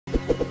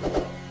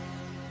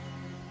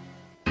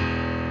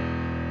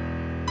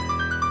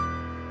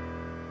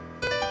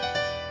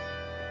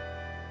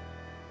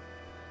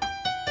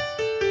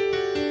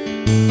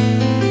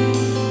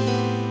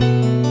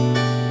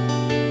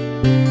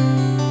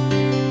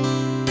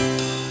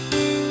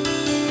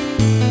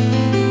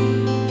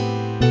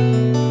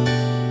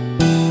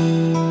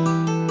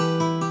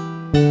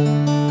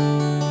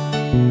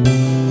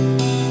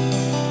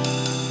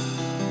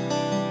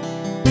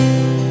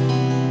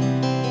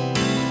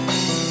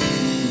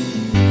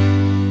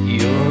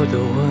the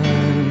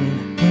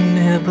one who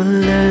never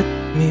let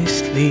me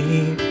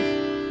sleep.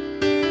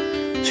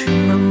 To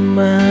my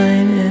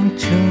mind and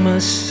to my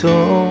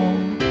soul,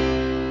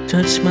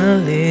 touch my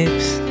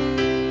lips.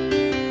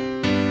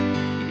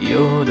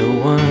 You're the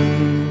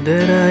one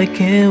that I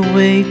can't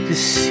wait to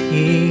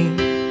see.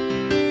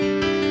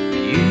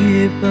 You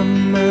here by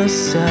my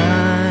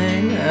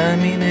side,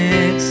 I'm in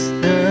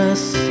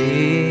ecstasy.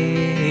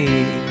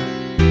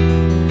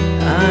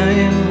 I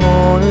am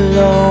all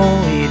alone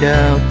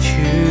without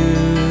you.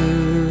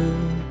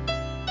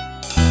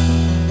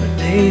 My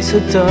days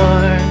are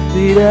dark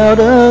without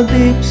a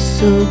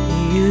glimpse of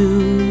you.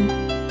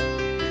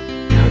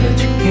 Now that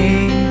you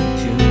came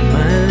to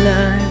my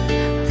life,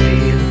 I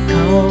feel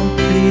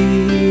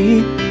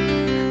complete.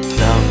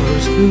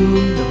 Flowers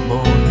bloom, the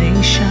morning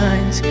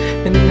shines,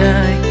 and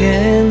I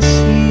can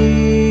see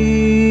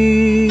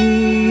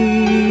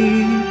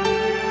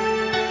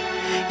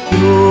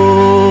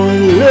your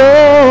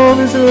love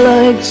is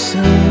like the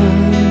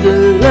sun that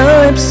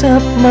lights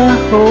up my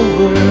whole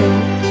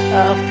world.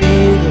 I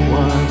feel the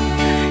one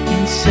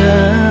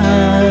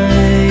inside.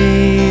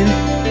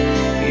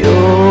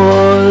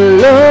 Your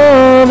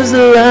love is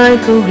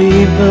like a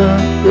river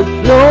that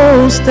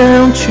flows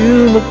down to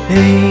my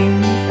pain.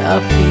 I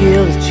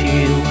feel the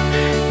chill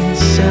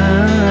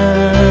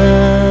inside.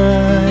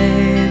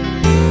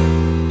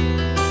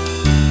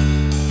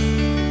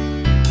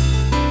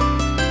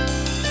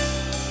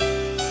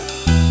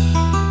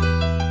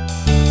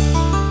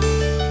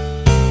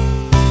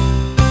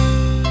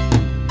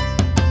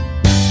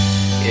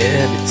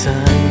 Every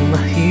time I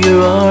hear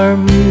our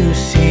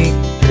music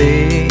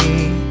play,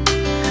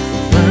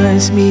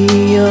 reminds me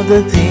of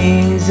the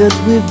things that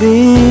we've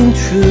been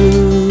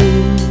through.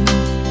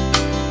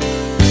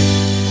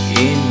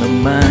 In my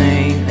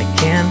mind, I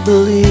can't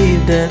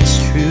believe that's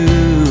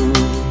true,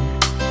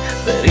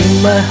 but in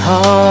my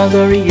heart,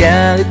 the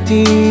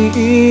reality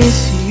is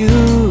you.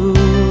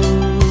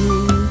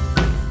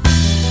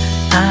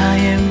 I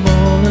am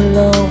all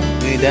alone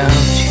without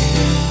you.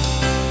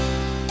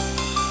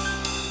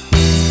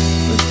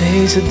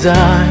 Days are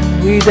dark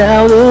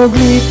without a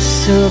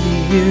glimpse of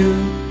you.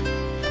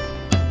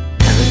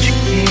 Now that you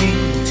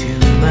came into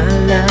my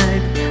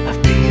life, I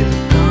feel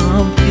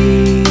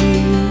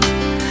complete.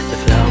 The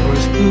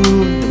flowers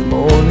bloom, the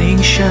morning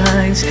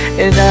shines,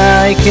 and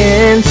I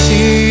can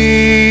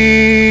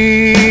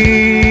see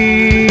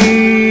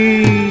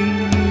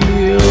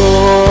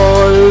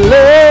your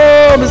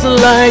love is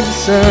like the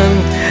sun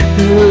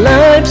that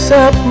lights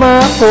up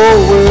my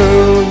whole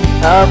world.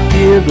 I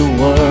feel the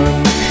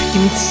warmth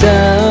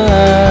inside.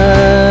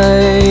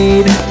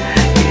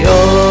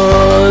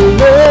 Your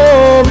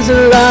love is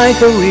like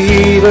a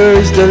river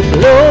that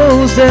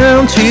flows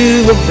down to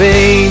the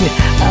vein.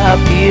 I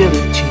feel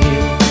the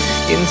chill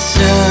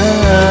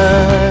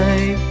inside.